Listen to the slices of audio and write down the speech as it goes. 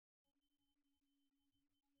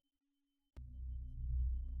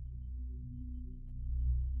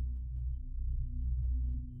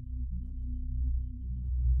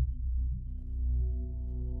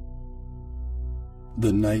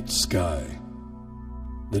The night sky,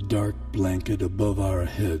 the dark blanket above our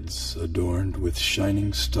heads adorned with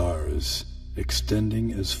shining stars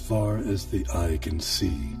extending as far as the eye can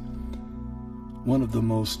see. One of the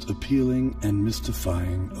most appealing and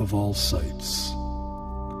mystifying of all sights.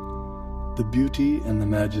 The beauty and the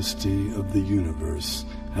majesty of the universe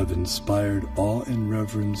have inspired awe and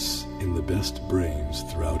reverence in the best brains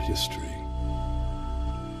throughout history.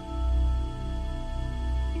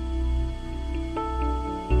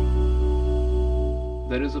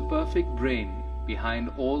 There is a perfect brain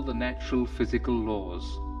behind all the natural physical laws.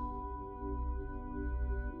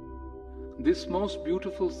 This most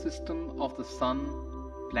beautiful system of the sun,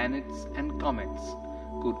 planets and comets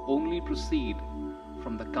could only proceed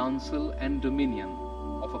from the counsel and dominion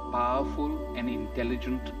of a powerful and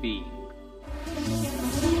intelligent being.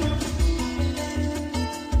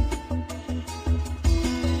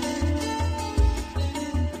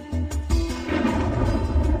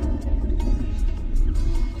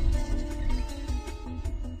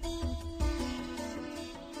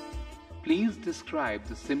 Please describe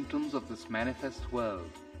the symptoms of this manifest world.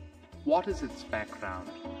 What is its background?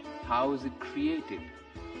 How is it created?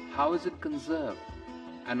 How is it conserved?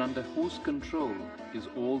 And under whose control is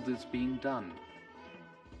all this being done?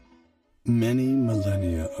 Many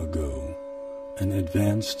millennia ago, an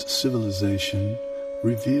advanced civilization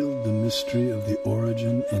revealed the mystery of the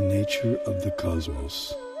origin and nature of the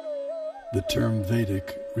cosmos. The term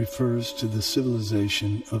Vedic refers to the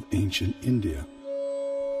civilization of ancient India.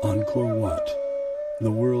 Angkor Wat, the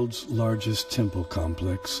world's largest temple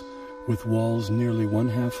complex, with walls nearly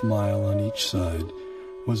 1/2 mile on each side,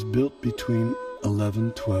 was built between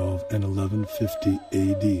 1112 and 1150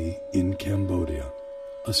 AD in Cambodia.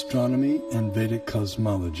 Astronomy and Vedic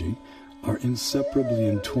cosmology are inseparably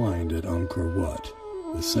entwined at Angkor Wat.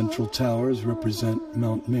 The central towers represent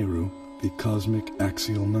Mount Meru, the cosmic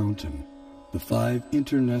axial mountain. The 5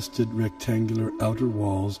 internested rectangular outer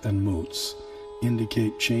walls and moats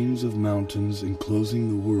indicate chains of mountains enclosing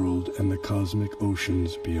the world and the cosmic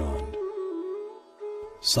oceans beyond.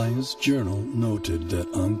 Science Journal noted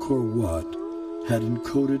that Angkor Wat had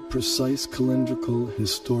encoded precise calendrical,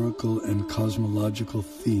 historical, and cosmological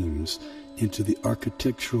themes into the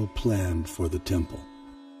architectural plan for the temple.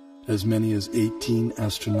 As many as 18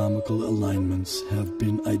 astronomical alignments have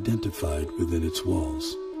been identified within its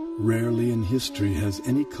walls. Rarely in history has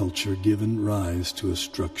any culture given rise to a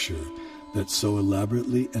structure that so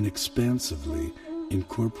elaborately and expansively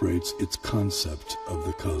incorporates its concept of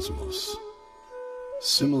the cosmos.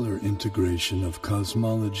 Similar integration of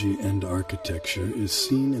cosmology and architecture is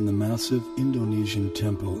seen in the massive Indonesian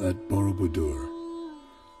temple at Borobudur.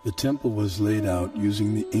 The temple was laid out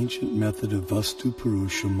using the ancient method of Vastu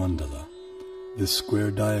Purusha Mandala. This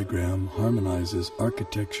square diagram harmonizes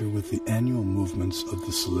architecture with the annual movements of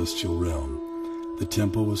the celestial realm. The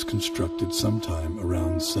temple was constructed sometime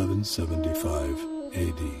around 775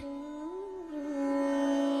 AD.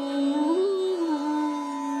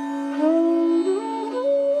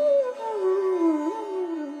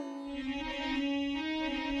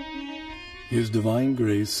 His Divine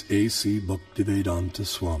Grace A.C. Bhaktivedanta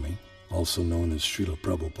Swami, also known as Srila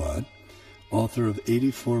Prabhupada, author of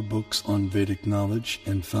 84 books on Vedic knowledge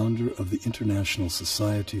and founder of the International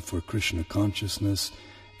Society for Krishna Consciousness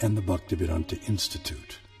and the Bhaktivedanta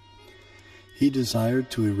Institute. He desired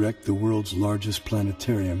to erect the world's largest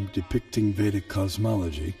planetarium depicting Vedic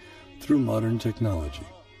cosmology through modern technology.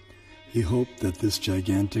 He hoped that this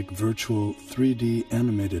gigantic virtual 3D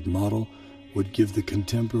animated model would give the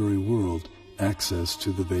contemporary world access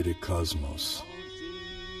to the Vedic cosmos.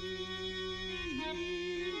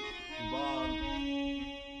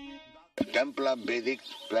 The Temple of Vedic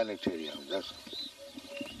Planetarium,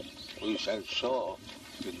 we shall show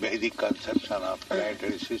the Vedic conception of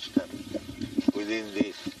planetary system within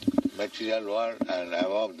this material world and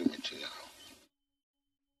above the material.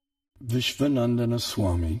 Vishwanandana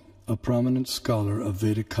Swami, a prominent scholar of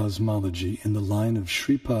Vedic cosmology in the line of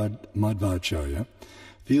Shripad Madhvacharya,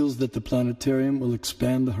 feels that the planetarium will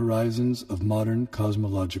expand the horizons of modern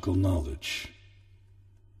cosmological knowledge.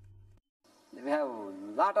 We have a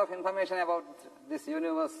lot of information about this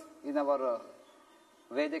universe in our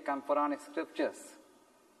Vedic and Puranic scriptures.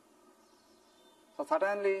 So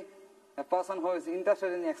certainly, a person who is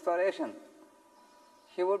interested in exploration,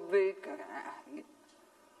 he would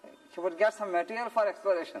get some material for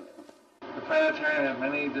exploration. The planetarium had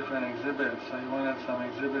many different exhibits, so he wanted some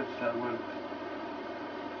exhibits that would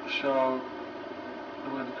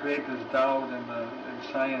create this doubt in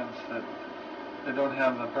science that they don't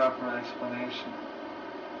have the proper explanation,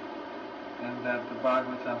 and that the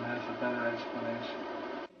Bhagavatam has a better explanation.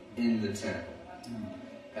 In the temple,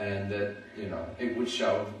 and that, you know, it would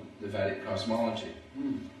show the Vedic cosmology.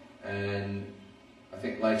 And I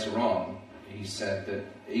think later on he said that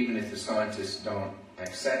even if the scientists don't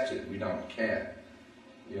accept it, we don't care.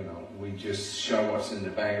 You know, we just show what's in the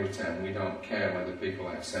Bhagavatam. We don't care whether people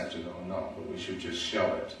accept it or not, but we should just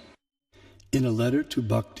show it. In a letter to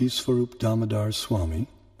Bhakti Swarup Damodar Swami,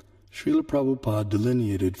 Srila Prabhupada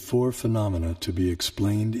delineated 4 phenomena to be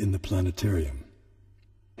explained in the planetarium.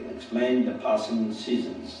 Explain the passing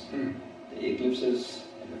seasons, the eclipses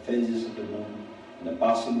and the phases of the moon, and the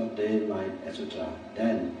passing of day and night, etc.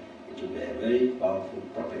 Then it will be a very powerful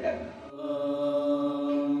propaganda.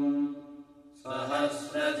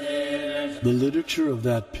 The literature of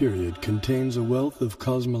that period contains a wealth of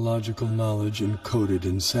cosmological knowledge encoded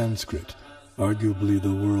in Sanskrit, arguably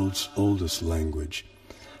the world's oldest language.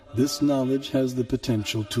 This knowledge has the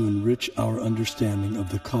potential to enrich our understanding of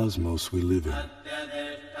the cosmos we live in.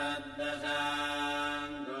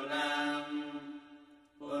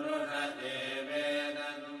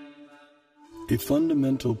 A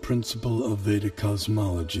fundamental principle of Vedic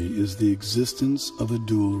cosmology is the existence of a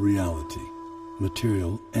dual reality,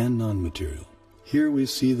 material and non-material. Here we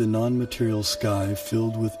see the non-material sky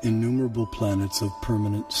filled with innumerable planets of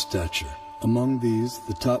permanent stature. Among these,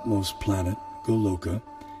 the topmost planet, Goloka,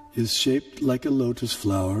 is shaped like a lotus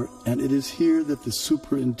flower, and it is here that the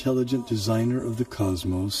super-intelligent designer of the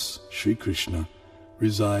cosmos, Sri Krishna,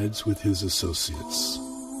 resides with his associates.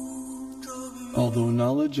 Although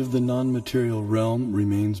knowledge of the non-material realm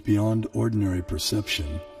remains beyond ordinary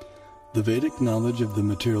perception, the Vedic knowledge of the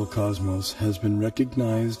material cosmos has been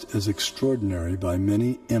recognized as extraordinary by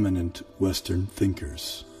many eminent Western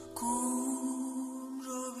thinkers.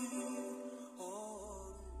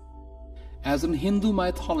 As in Hindu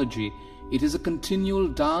mythology, it is a continual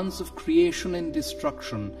dance of creation and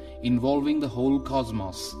destruction involving the whole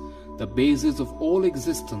cosmos, the basis of all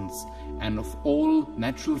existence and of all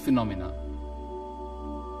natural phenomena.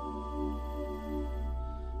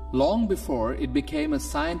 Long before it became a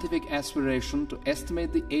scientific aspiration to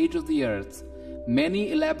estimate the age of the earth,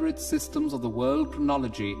 many elaborate systems of the world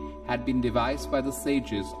chronology had been devised by the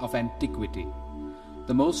sages of antiquity.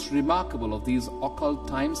 The most remarkable of these occult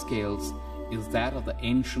timescales is that of the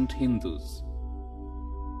ancient Hindus.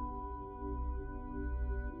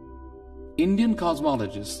 Indian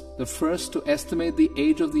cosmologists, the first to estimate the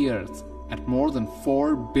age of the earth at more than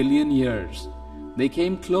 4 billion years, they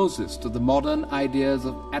came closest to the modern ideas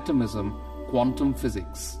of atomism, quantum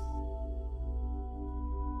physics.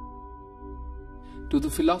 To the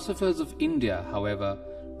philosophers of India, however,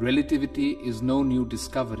 relativity is no new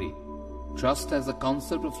discovery, just as the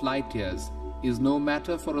concept of light years is no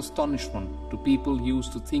matter for astonishment to people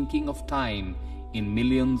used to thinking of time in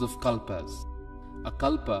millions of kalpas. A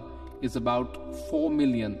kalpa is about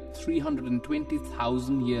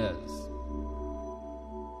 4,320,000 years.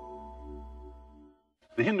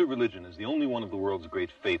 The Hindu religion is the only one of the world's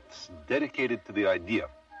great faiths dedicated to the idea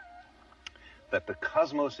that the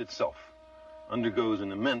cosmos itself undergoes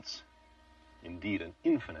an immense, indeed an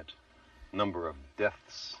infinite, number of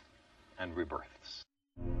deaths and rebirths.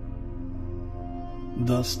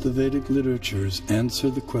 Thus, the Vedic literatures answer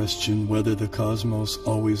the question whether the cosmos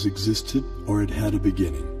always existed or it had a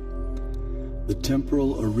beginning. The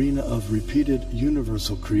temporal arena of repeated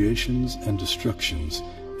universal creations and destructions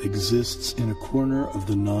exists in a corner of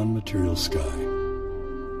the non-material sky.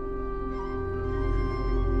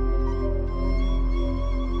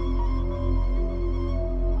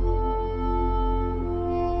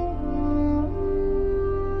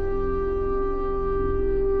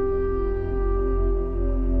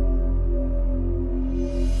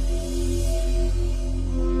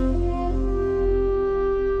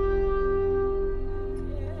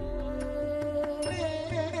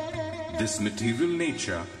 This material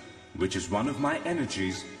nature, which is one of my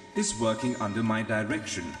energies, is working under my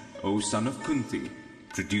direction, O son of Kunti,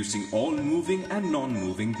 producing all moving and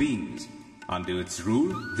non-moving beings. Under its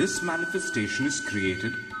rule, this manifestation is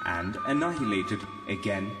created and annihilated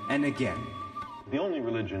again and again. The only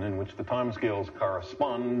religion in which the timescales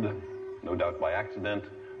correspond, no doubt by accident,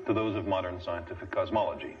 to those of modern scientific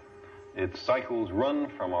cosmology. Its cycles run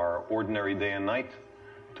from our ordinary day and night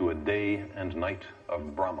to a day and night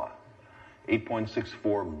of Brahma.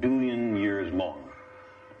 8.64 billion years long,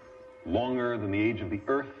 longer than the age of the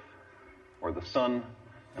Earth or the Sun,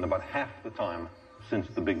 and about half the time since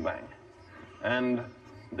the Big Bang. And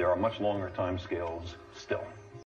there are much longer time scales still.